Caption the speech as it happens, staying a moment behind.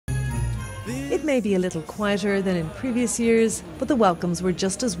It may be a little quieter than in previous years, but the welcomes were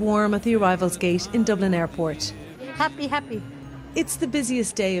just as warm at the arrivals gate in Dublin Airport. Happy. It's the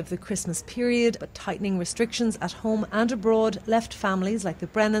busiest day of the Christmas period, but tightening restrictions at home and abroad left families like the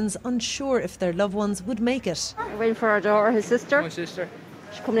Brennans unsure if their loved ones would make it. We're waiting for our daughter, his sister. My sister.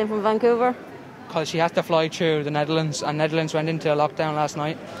 She's coming in from Vancouver. Because she has to fly through the Netherlands, and Netherlands went into lockdown last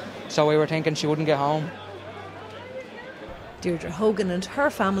night, so we were thinking she wouldn't get home. Deirdre Hogan and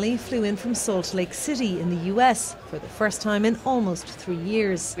her family flew in from Salt Lake City in the US for the first time in almost 3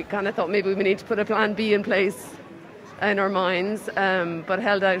 years. We kind of thought maybe we need to put a plan B in place in our minds, but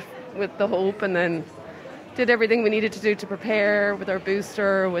held out with the hope and then did everything we needed to do to prepare with our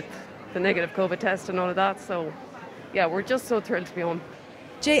booster, with the negative COVID test and all of that. So, yeah, we're just so thrilled to be home.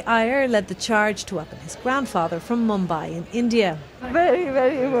 Jay Iyer led the charge to welcome his grandfather from Mumbai in India. Very,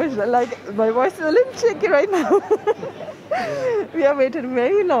 very emotional. Like, my voice is a little shaky right now. We have waited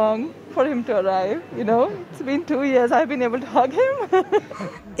very long for him to arrive, you know. It's been 2 years I've been able to hug him.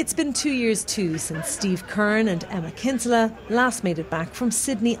 It's been 2 years too since Steve Kern and Emma Kinsella last made it back from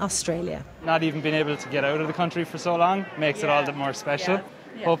Sydney, Australia. Not even being able to get out of the country for so long makes it all the more special.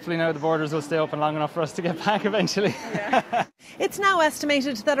 Hopefully now the borders will stay open long enough for us to get back eventually. It's now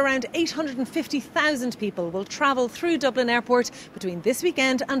estimated that around 850,000 people will travel through Dublin Airport between this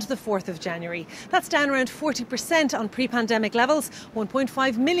weekend and the 4th of January. That's down around 40% on pre-pandemic levels.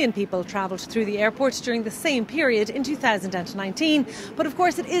 1.5 million people travelled through the airport during the same period in 2019. But of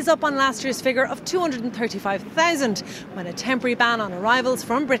course it is up on last year's figure of 235,000 when a temporary ban on arrivals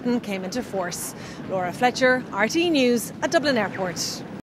from Britain came into force. Laura Fletcher, RTE News at Dublin Airport.